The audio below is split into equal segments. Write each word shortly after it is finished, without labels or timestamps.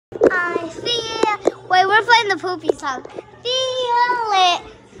Wait, we're playing the poopy song. Feel it.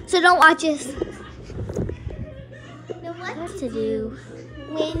 So don't watch us. Know what to do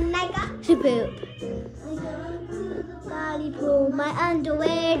when I got to poop. I go to the potty, pull my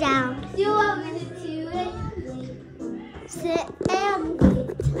underwear down. Do you want me to do it? Sit and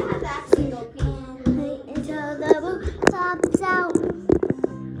wait. Have actually no pee. Wait until the poop stops out.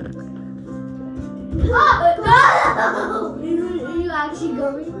 Oh no! You actually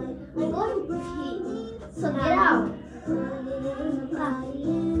going? I'm going to pee. So get out.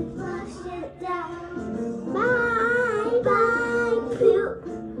 Flush it down. Bye bye poop.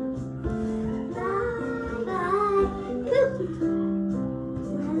 Bye bye poop.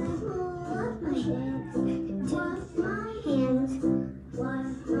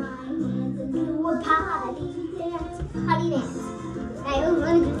 Wash my hands and do a potty dance. Potty dance. I don't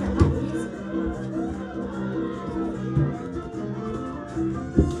want to do some potty dance.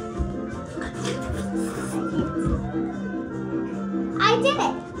 I did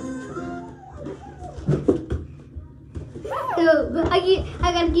it. I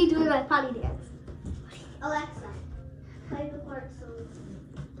gotta keep doing my potty dance. Alexa, play the fart song.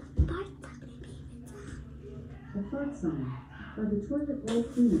 The fart song by the Toilet Bowl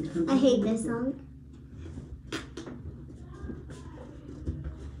Cleaning Company. I hate this song.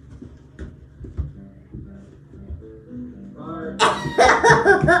 Fart.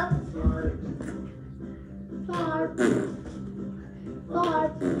 Fart. Fart.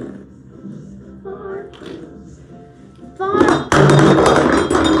 Fart. Fart.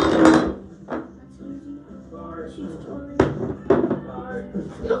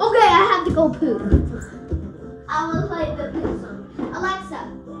 Okay, I have to go poop. I will play the poop song. Alexa,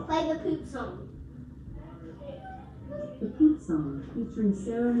 play the poop song. The Poop Song featuring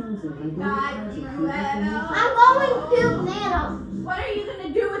Sarah Moser. I'm going poop now. What are you gonna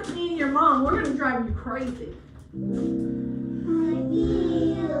do with me and your mom? We're gonna drive you crazy. I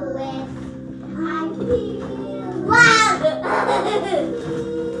feel it. I feel wow.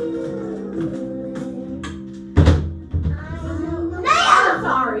 I'm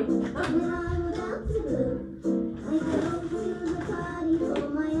sorry.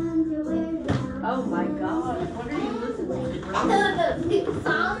 Oh my God. What are you listening to? Poop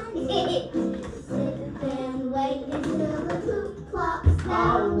song. Sit and wait until the poop clock's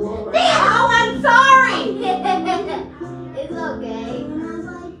down. Oh, I'm sorry. It's okay.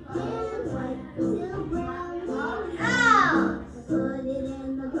 Ow! Put it in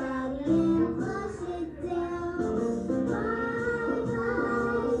the potty and flush it down.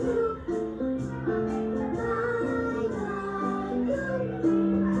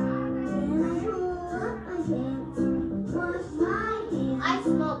 I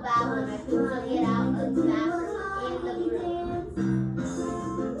smell bad when I poop, so get out of the bathroom and the room.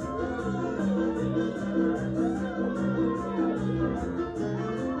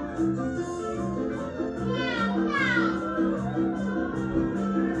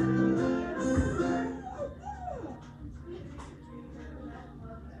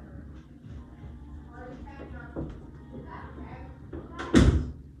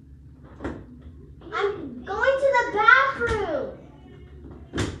 I'm going to the bathroom.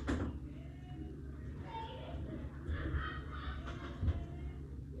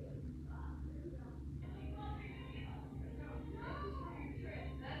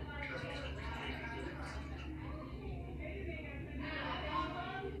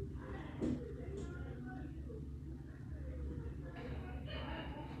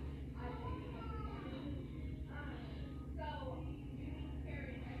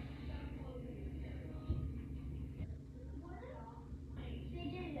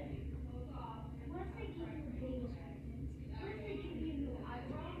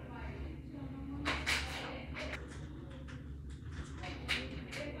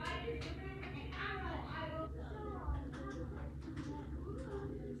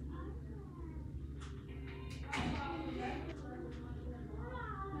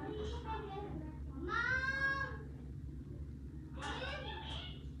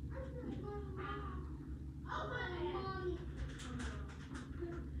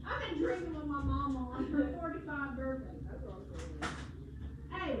 I've been drinking with my mama on her 45th birthday. That's what I'm saying.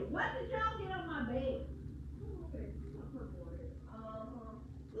 Hey, what did y'all get on my bed?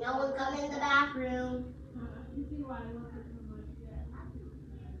 No one come in the bathroom. You see why I love her so much?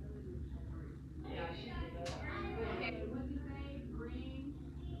 What'd you say? Green?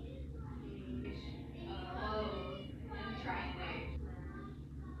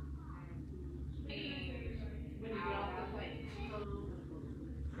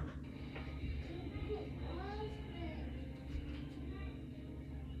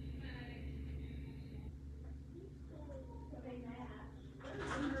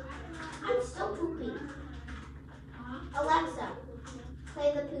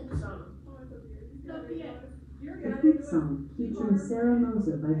 Sarah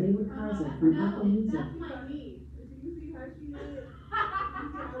Moser by David Kaiser from Apple Music. That's my niece. Did you see how she is?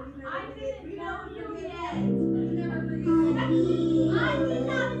 I didn't know you yet. You never forget. I did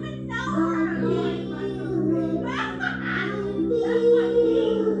not even know her yet. That's my niece.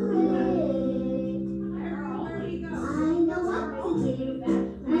 Girl, there you go. I know what to do.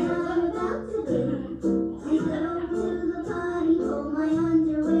 I'm about to do. I go to the potty, pull my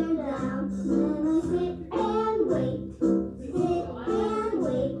underwear down, then I sit and wait. Sit and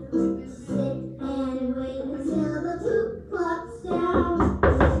wait. Sit and wait until the poop flops down.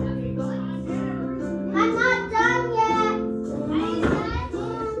 I'm not done yet. I'm not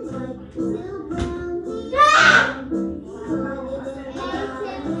done. Till brown teeth.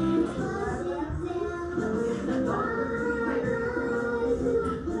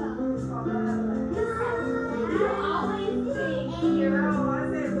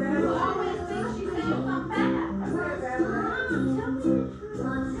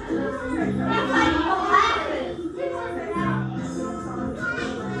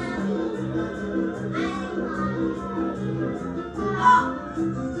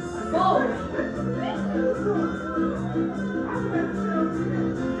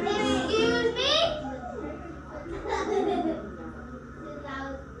 Excuse me?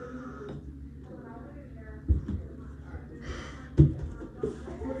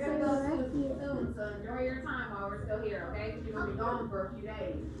 We're gonna go soon, so enjoy your time while we're still here, okay? Because you're gonna be gone for a few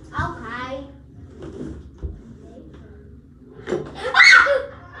days. Okay.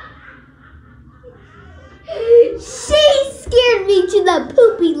 She scared me to the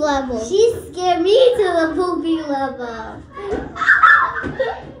poopy level. She scared me to the poopy level.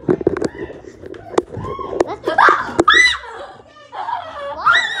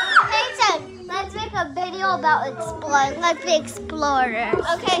 Hey, so let's make a video about exploring. Let's be explorers.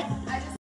 Okay.